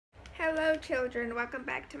Hello children, welcome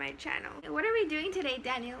back to my channel. What are we doing today,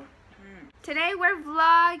 Daniel? Today we're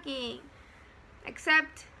vlogging.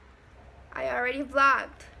 Except I already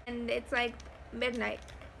vlogged and it's like midnight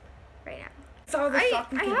right now. I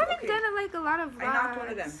haven't done like a lot of vlogs. I knocked one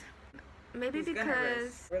of them. Maybe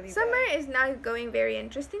because really summer is not going very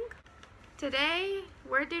interesting. Today,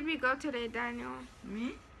 where did we go today, Daniel?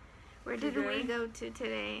 Me? Where did we go to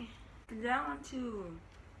today? Today I want to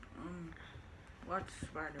watch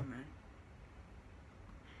Spider-Man.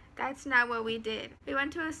 That's not what we did. We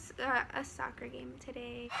went to a soccer game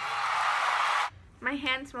today. My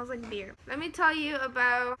hand smells like beer. Let me tell you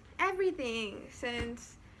about everything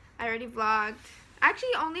since I already vlogged. I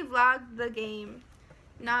actually only vlogged the game,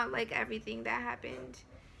 not like everything that happened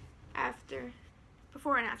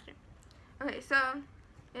before and after. Okay, so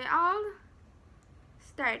it all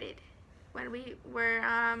started when we were,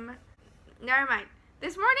 never mind.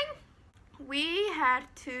 This morning, we had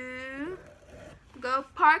to go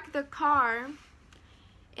park the car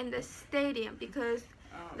in the stadium because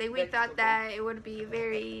we thought that it would be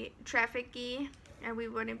very trafficy and we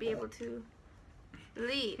wouldn't be able to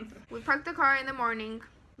leave. We parked the car in the morning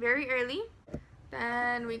very early.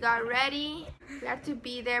 Then we got ready. We had to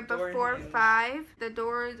be there before 5. The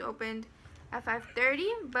doors opened at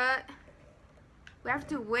 5:30, but we have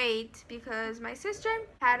to wait because my sister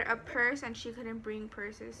had a purse and she couldn't bring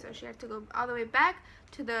purses, so she had to go all the way back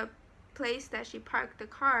to the place that she parked the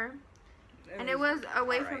car, and it was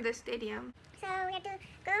away from the stadium. So we had to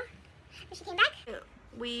go when she came back.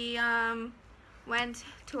 We went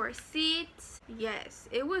to our seats. Yes,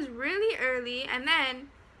 it was really early, and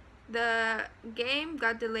then the game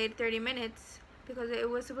got delayed 30 minutes because it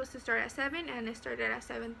was supposed to start at 7 and it started at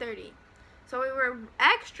 7:30. So we were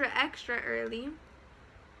extra early.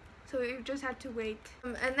 So we just had to wait.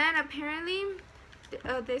 And then apparently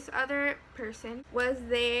this other person was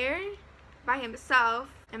there by himself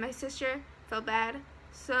and my sister felt bad.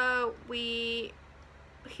 So he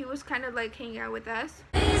was kind of like hanging out with us.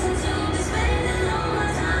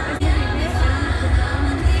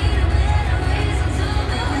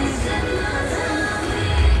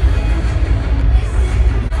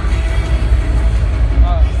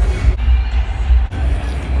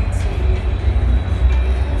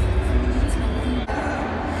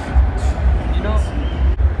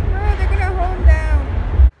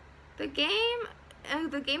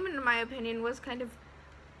 The game, in my opinion, was kind of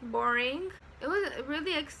boring. It was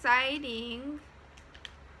really exciting.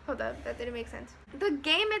 Hold up, that didn't make sense. The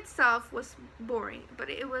game itself was boring, but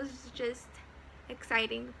it was just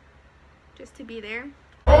exciting just to be there.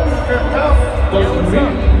 CONCACAF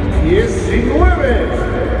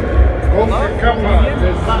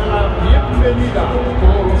les da la bienvenida a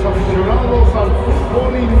todos los aficionados al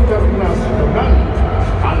fútbol internacional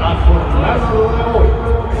a la jornada de hoy.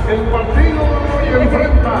 El partido de hoy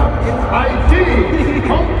enfrenta Haití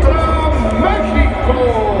contra México.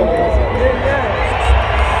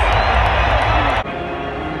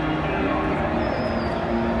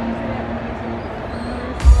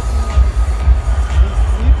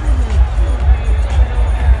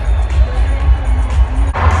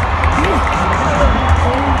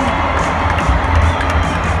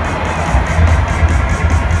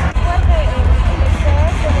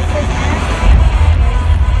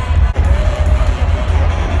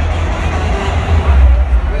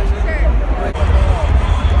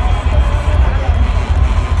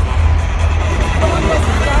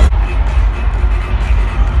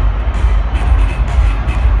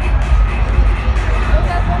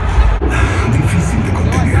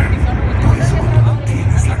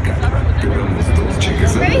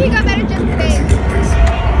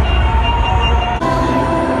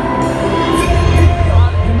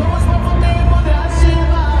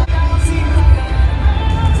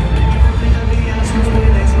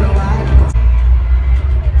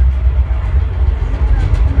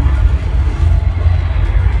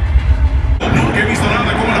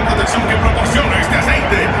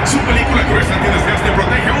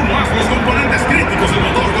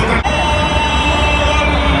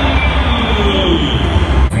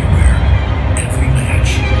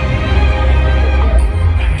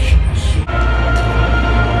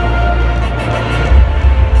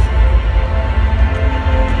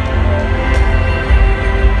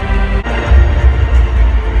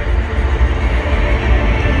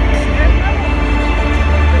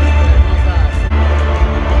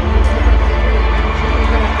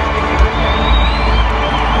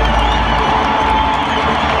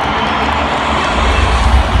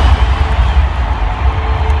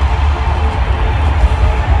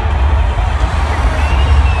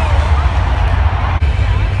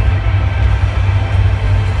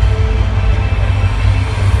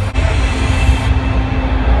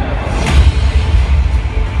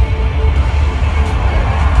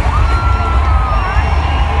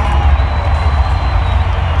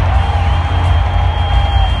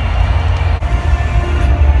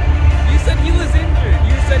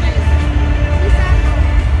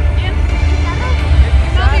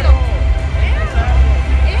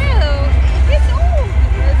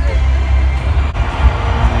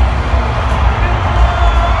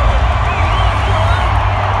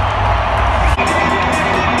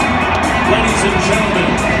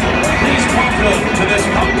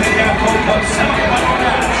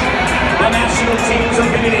 nations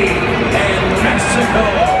of Haiti and Mexico.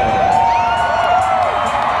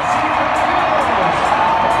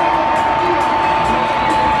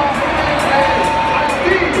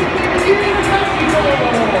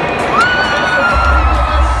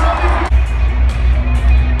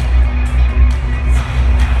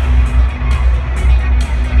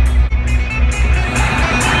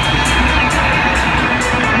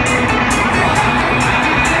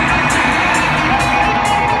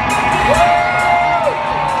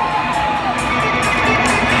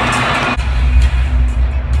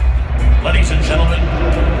 Ladies and gentlemen,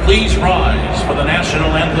 please rise for the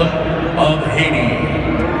national anthem of Haiti.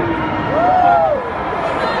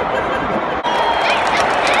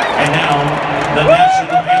 And now, the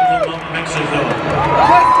national anthem of Mexico.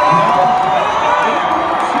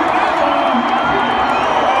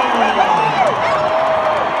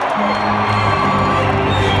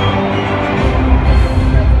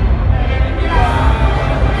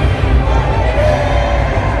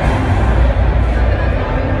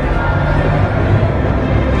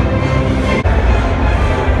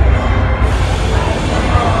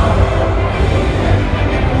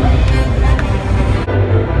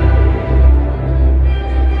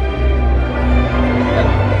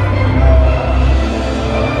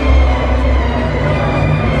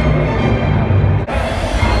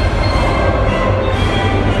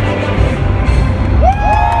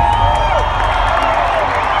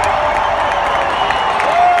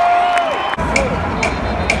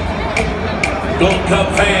 Gold Cup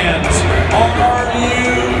fans, are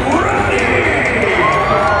you ready?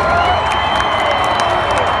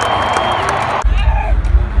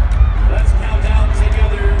 Let's count down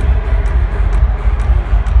together.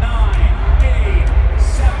 9, 8,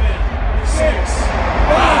 7, 6,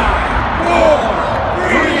 5, 4,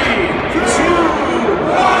 3, 2,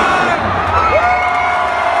 1.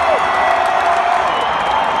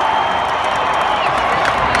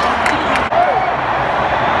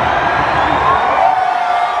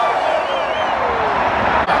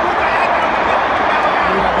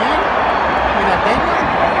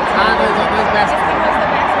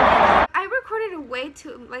 I recorded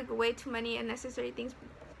way too many unnecessary things,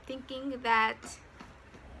 thinking that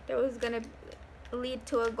that was gonna lead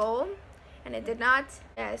to a goal, and it did not.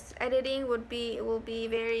 Yes, editing will be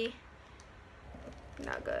very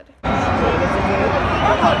not good.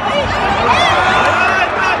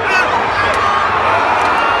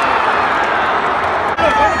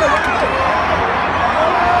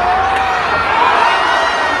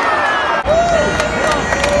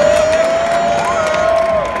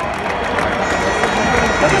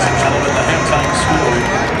 Ladies and gentlemen, the halftime score,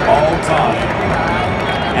 all time,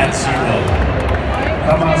 at 0.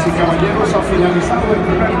 Damas y caballeros, ha finalizado el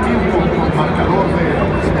primer tiempo con marcador de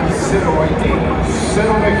 0 Haití,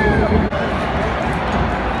 0 México.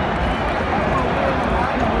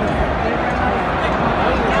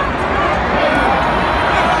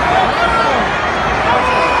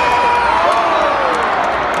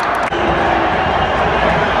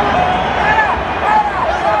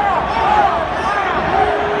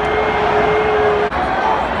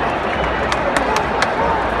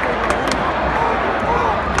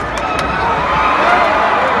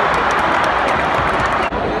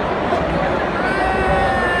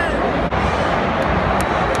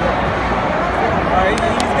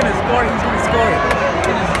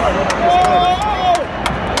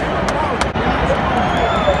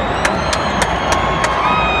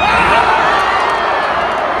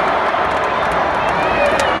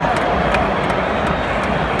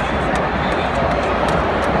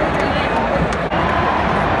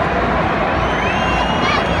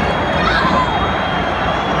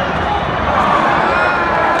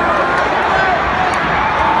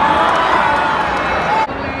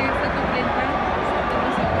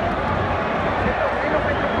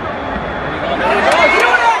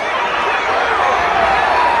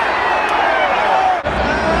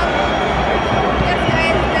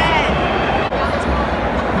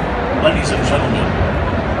 Ladies and gentlemen,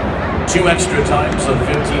 2 extra times of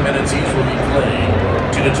 15 minutes each will be played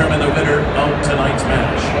to determine the winner of tonight's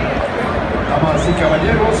match. Damas y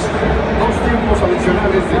caballeros, 2 tiempos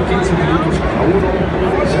adicionales de 15 minutos cada uno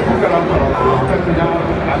se jugarán para determinar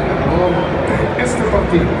al ganador de este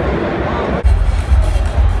partido.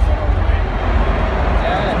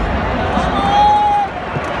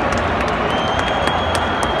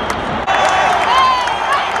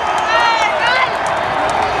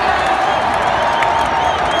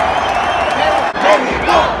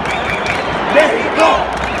 Go!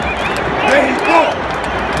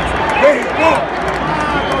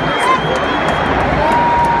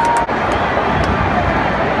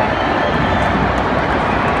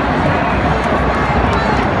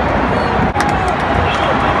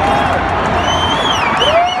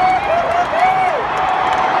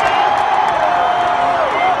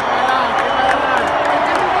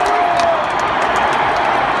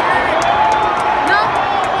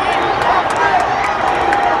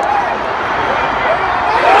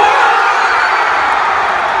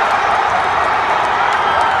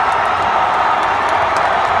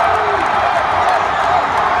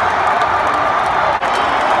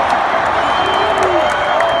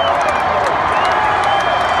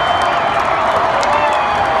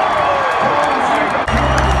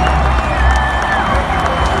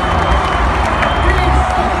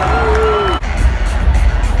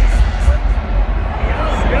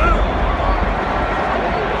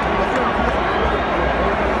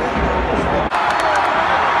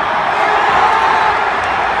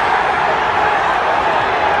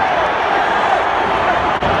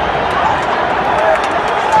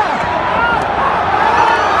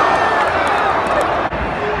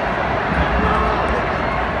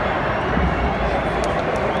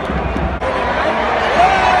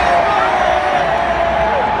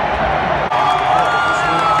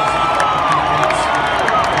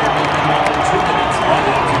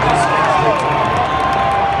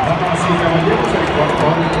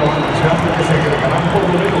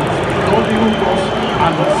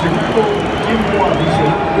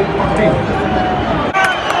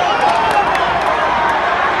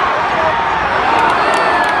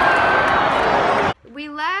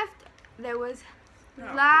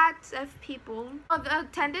 lots of people. Oh, the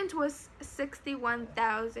attendance was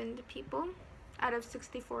 61,000 people out of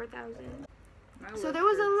 64,000. So there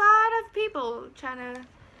was a lot of people trying to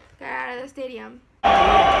get out of the stadium.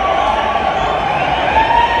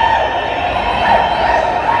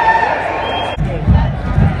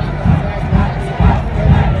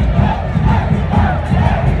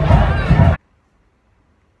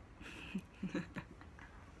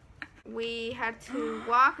 We had to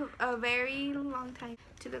walk a very long time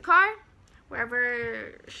to the car,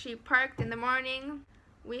 wherever she parked in the morning.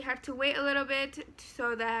 We had to wait a little bit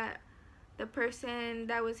so that the person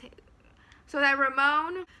that was, so that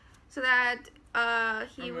Ramon, so that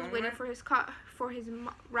he was waiting for his car, for his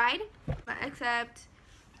ride, except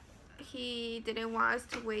he didn't want us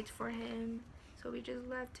to wait for him, so we just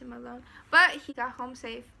left him alone. But he got home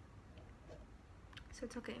safe, so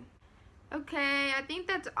it's okay. Okay, I think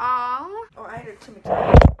that's all. Oh, I had a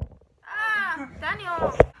chimichurri. Ah,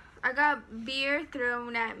 Daniel! I got beer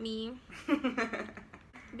thrown at me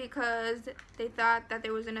because they thought that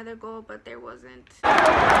there was another goal, but there wasn't.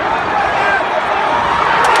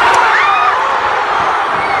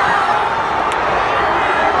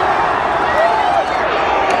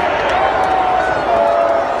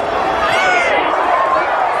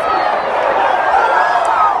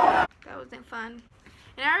 That wasn't fun.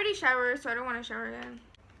 And I already showered, so I don't want to shower again.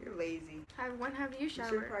 You're lazy. When have you You should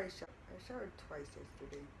showered? probably shower. I showered twice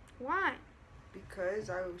yesterday. Why? Because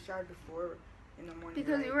I showered before in the morning.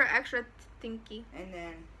 Because right? you were extra stinky. And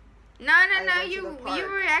then No, I went to you the park.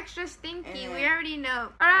 were extra stinky. And We then- already know.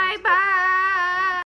 Alright, bye.